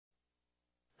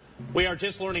We are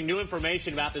just learning new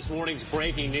information about this morning's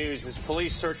breaking news as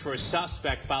police search for a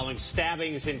suspect following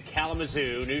stabbings in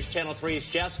Kalamazoo. News Channel 3's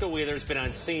Jessica Wheeler has been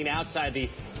on scene outside the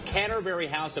Canterbury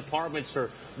House Apartments for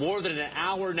more than an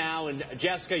hour now. And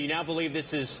Jessica, you now believe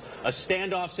this is a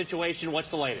standoff situation. What's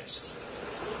the latest?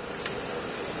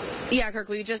 Yeah, Kirk,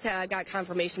 we just got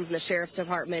confirmation from the Sheriff's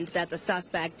Department that the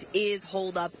suspect is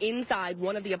holed up inside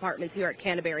one of the apartments here at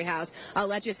Canterbury House. I'll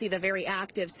let you see the very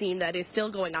active scene that is still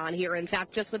going on here. In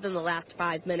fact, just within the last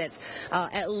 5 minutes,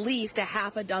 at least a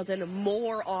half a dozen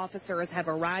more officers have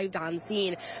arrived on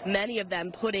scene, many of them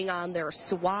putting on their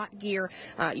SWAT gear.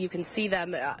 You can see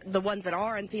them, the ones that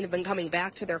are on scene have been coming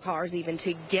back to their cars even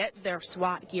to get their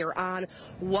SWAT gear on.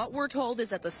 What we're told is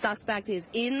that the suspect is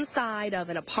inside of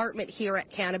an apartment here at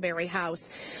Canterbury House.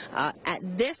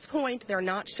 At this point, they're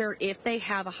not sure if they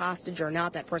have a hostage or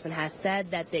not. That person has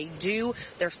said that they do.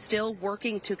 They're still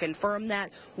working to confirm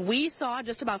that. We saw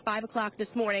just about 5 o'clock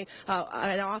this morning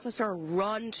an officer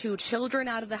run 2 children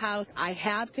out of the house. I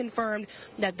have confirmed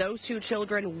that those 2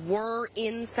 children were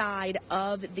inside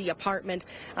of the apartment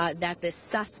that this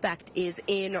suspect is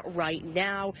in right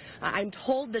now. I'm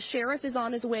told the sheriff is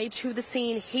on his way to the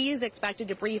scene. He is expected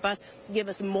to brief us, give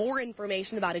us more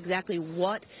information about exactly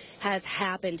what has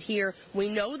happened here. We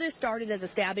know this started as a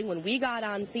stabbing. When we got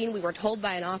on scene, we were told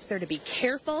by an officer to be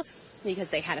careful because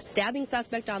they had a stabbing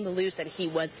suspect on the loose and he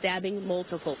was stabbing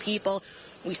multiple people.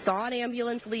 We saw an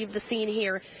ambulance leave the scene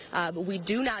here. But we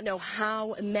do not know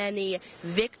how many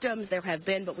victims there have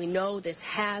been, but we know this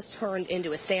has turned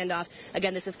into a standoff.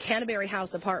 Again, this is Canterbury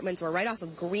House Apartments. We're right off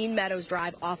of Green Meadows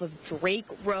Drive, off of Drake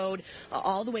Road,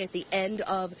 all the way at the end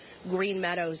of Green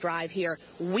Meadows Drive here.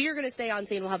 We're going to stay on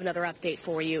scene. We'll have another update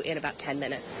for you in about 10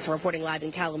 minutes. Reporting live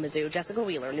in Kalamazoo, Jessica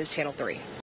Wheeler, News Channel 3.